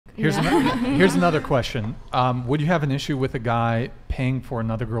Here's another question. Would you have an issue with a guy paying for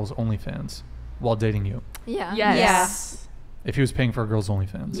another girl's OnlyFans while dating you? Yeah. Yes. If he was paying for a girl's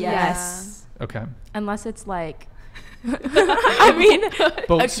OnlyFans? Yes. Okay. Unless it's like, I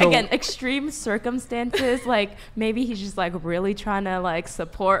mean, so, again, extreme circumstances. Like maybe he's just like really trying to like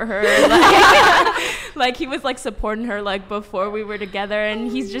support her. Like he was like supporting her like before we were together,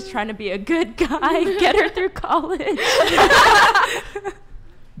 and he's just trying to be a good guy, get her through college.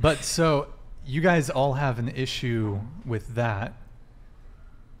 But so you guys all have an issue with that,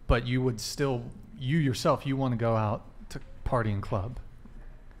 but you would still, you yourself, you want to go out to party and club.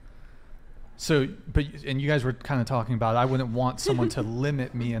 So, and you guys were kind of talking about, I wouldn't want someone to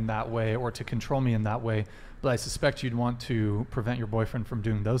limit me in that way or to control me in that way, but I suspect you'd want to prevent your boyfriend from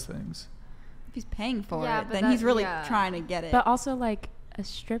doing those things. If he's paying for it, but then he's really trying to get it. But also like a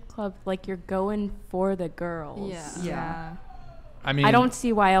strip club, like you're going for the girls. Yeah. I mean, I don't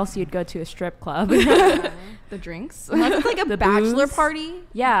see why else you'd go to a strip club. The drinks. Unless it's like a The bachelor booze. party.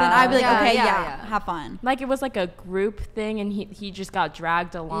 Yeah. Then I'd be like, okay, yeah. have fun. Like it was like a group thing, and he just got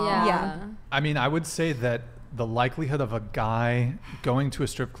dragged along. Yeah. I mean, I would say that the likelihood of a guy going to a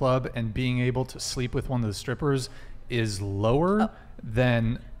strip club and being able to sleep with one of the strippers is lower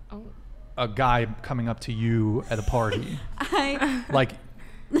than a guy coming up to you at a party. Like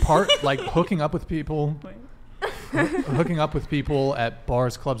hooking up with people. Hooking up with people at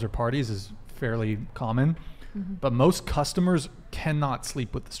bars, clubs, or parties is fairly common, but most customers cannot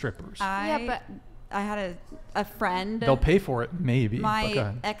sleep with the strippers. I had a friend. They'll pay for it, maybe.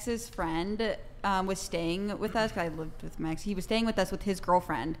 My ex's friend was staying with us, 'cause I lived with my ex. He was staying with us with his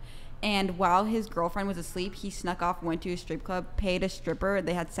girlfriend. And while his girlfriend was asleep, he snuck off, went to a strip club, paid a stripper.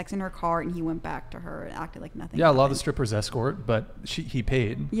 They had sex in her car, and he went back to her and acted like nothing. Yeah, happened. a lot of the strippers escort, but he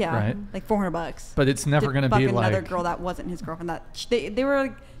paid. Yeah, right? like $400. But it's never going to be like another girl that wasn't his girlfriend. That they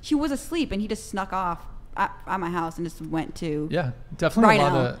were. She was asleep, and he just snuck off at my house and just went to. Yeah, definitely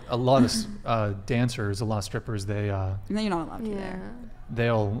Rhino. a lot of dancers, a lot of strippers. They and then you're not allowed to there.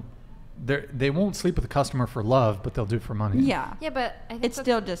 they won't sleep with a customer for love, but they'll do it for money. Yeah. Yeah, but I think It's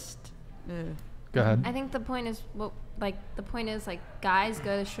still just. Go ahead. I think the point is guys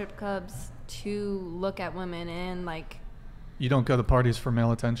go to strip clubs to look at women, and like You don't go to parties for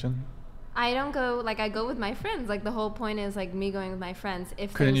male attention? I don't go, like I go with my friends. Like the whole point is like me going with my friends.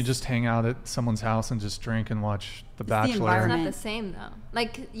 If Couldn't you just hang out at someone's house and just drink and watch The Bachelor? It's environment. not the same though.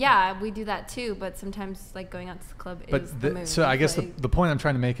 Like yeah, we do that too, but sometimes like going out to the club is the move. So I guess like, the point I'm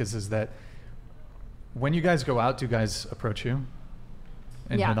trying to make is that when you guys go out, do guys approach you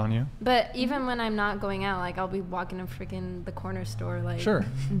and hit on you? But even when I'm not going out, like I'll be walking to freaking the corner store, like Sure.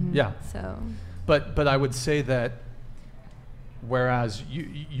 Yeah. So. But I would say that whereas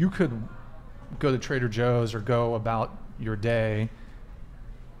you could go to Trader Joe's or go about your day,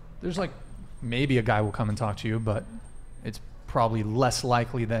 there's like maybe a guy will come and talk to you, but it's probably less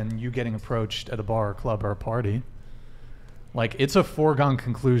likely than you getting approached at a bar or club or a party. Like it's a foregone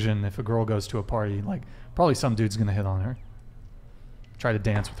conclusion if a girl goes to a party, like probably some dude's gonna hit on her, try to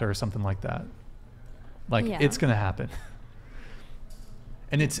dance with her or something like that. Like it's gonna happen.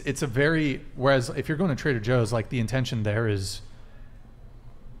 And it's a very, whereas if you're going to Trader Joe's, like the intention there is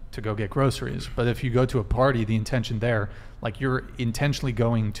to go get groceries. But if you go to a party, the intention there, like you're intentionally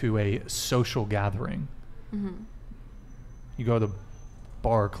going to a social gathering. Mm-hmm. You go to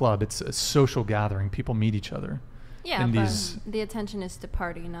bar or club, it's a social gathering. People meet each other. Yeah, and but the attention is to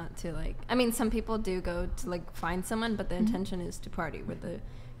party, not to like. I mean, some people do go to like find someone, but the intention is to party. With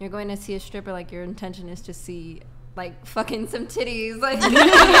you're going to see a stripper, like your intention is to see like fucking some titties, like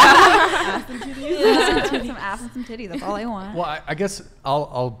Ass and titties. Some ass and some titties. That's all I want. Well, I guess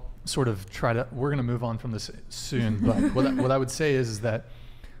I'll sort of try to. We're gonna move on from this soon, but what I would say is that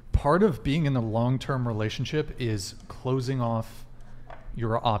part of being in a long-term relationship is closing off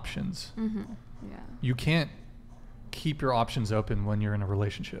your options. Mm-hmm. Yeah. You can't keep your options open when you're in a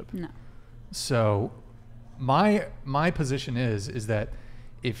relationship. No. So my position is that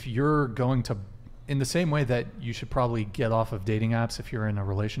if you're going to, in the same way that you should probably get off of dating apps if you're in a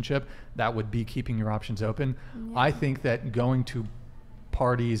relationship, that would be keeping your options open. Yeah. I think that going to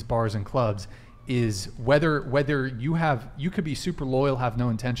parties, bars, and clubs is whether you could be super loyal, have no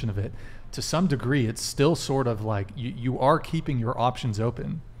intention of it. To some degree, it's still sort of like you are keeping your options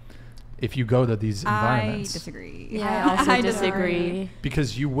open if you go to these environments. I disagree. Yeah, I also disagree.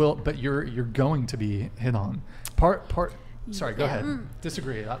 Because you will, but you're going to be hit on. Sorry, go ahead.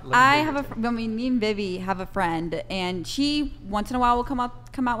 Disagree. Me and Vivi have a friend, and she once in a while will come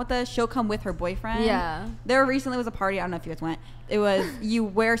out with us. She'll come with her boyfriend. Yeah. There recently was a party. I don't know if you guys went. It was you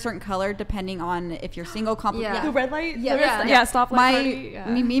wear a certain color depending on if you're single. Yeah. The red light. Yeah. Stoplight party. Yeah.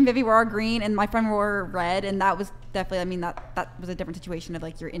 Me and Vivi were all green, and my friend wore red, and that was definitely. I mean, that was a different situation of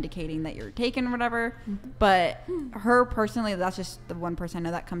like you're indicating that you're taken or whatever. But her personally, that's just the one person I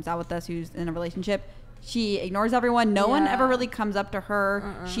know that comes out with us who's in a relationship. She ignores everyone. No one ever really comes up to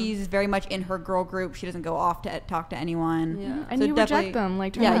her. She's very much in her girl group. She doesn't go off to talk to anyone. Yeah. And so you reject them.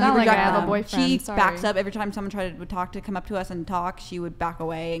 Like, yeah, not you like reject I have them. a boyfriend. She Sorry. backs up every time someone tried to come up to us and talk. She would back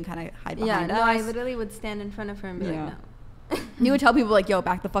away and kind of hide behind us. No, I literally would stand in front of her and be like, no. You would tell people like, "Yo,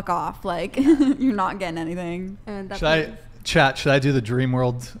 back the fuck off! Like, you're not getting anything." And Should I do the dream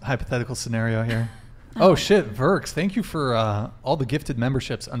world hypothetical scenario here? Oh shit, Verx, thank you for all the gifted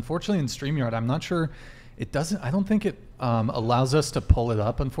memberships. Unfortunately, in StreamYard, I'm not sure. I don't think it allows us to pull it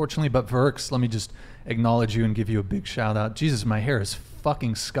up, unfortunately. But Verx, let me just acknowledge you and give you a big shout out. Jesus, my hair is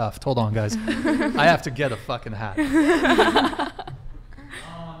fucking scuffed. Hold on, guys. I have to get a fucking hat.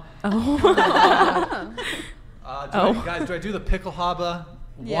 Guys, do I do the pickle haba?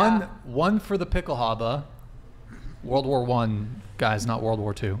 Yeah. One for the pickle haba. World War I, guys, not World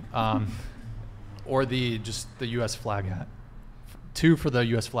War II. Or just the U.S. flag hat. 2 for the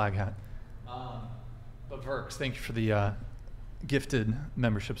U.S. flag hat. But Verx, thank you for the gifted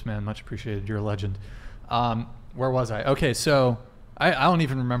memberships, man. Much appreciated. You're a legend. Where was I? Okay, so I don't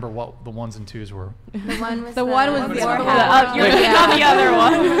even remember what the 1s and 2s were. The one was The one was war the other hat. one. You're on the other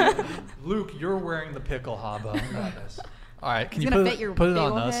one. Luke, you're wearing the pickle haba. All right, can It's you gonna put fit your it big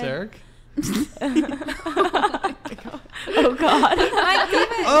on old us, head. Eric? Oh God.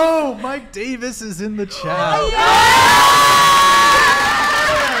 Oh, Mike Davis is in the chat.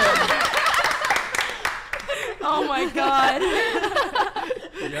 Oh my God.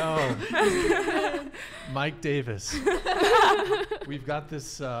 Yo, Mike Davis. We've got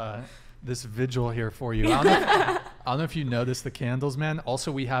this this vigil here for you. I don't know if you noticed the candles, man.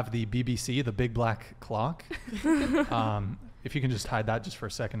 Also, we have the BBC, the big black clock. If you can just hide that just for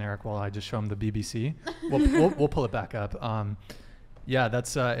a second, Eric, while I just show him the BBC. We'll pull it back up. Yeah,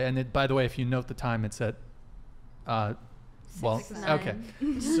 that's and it, by the way, if you note the time, it's at well, 6:09. okay.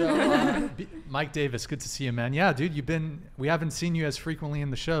 So Mike Davis, good to see you, man. Yeah, dude, we haven't seen you as frequently in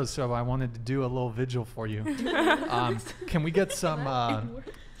the shows, so I wanted to do a little vigil for you. Can we get some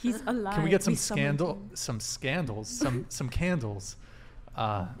He's alive. can we get some candles some candles In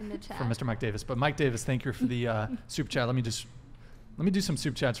the chat. for Mr. Mike Davis? But Mike Davis, thank you for the super chat. Let me do some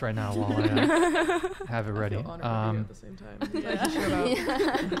super chats right now while I have it ready. I feel honored to be at the same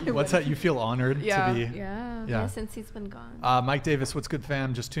time. What's that? You feel honored to be? Yeah. Yeah, since he's been gone. Mike Davis, what's good,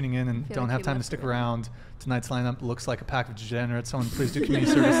 fam? Just tuning in and Feel don't like have he time to left stick already. around. Tonight's lineup looks like a pack of degenerates. Someone please do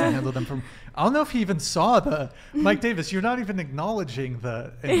community service and handle them from. I don't know if he even saw the. Mike Davis, you're not even acknowledging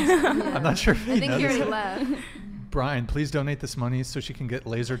the. I'm not sure if he I think he noticed. already left. Brian, please donate this money so she can get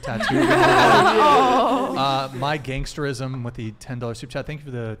laser tattooed. My gangsterism with the $10 super chat. Thank you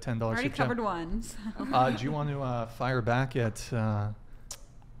for the $10 Already super chat. covered one. So. Do you want to fire back at?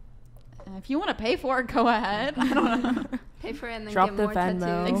 If you want to pay for it, go ahead. I don't know. Pay for it and then Drop get the more Venmo.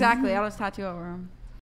 tattoos. Exactly. I'll just tattoo over them.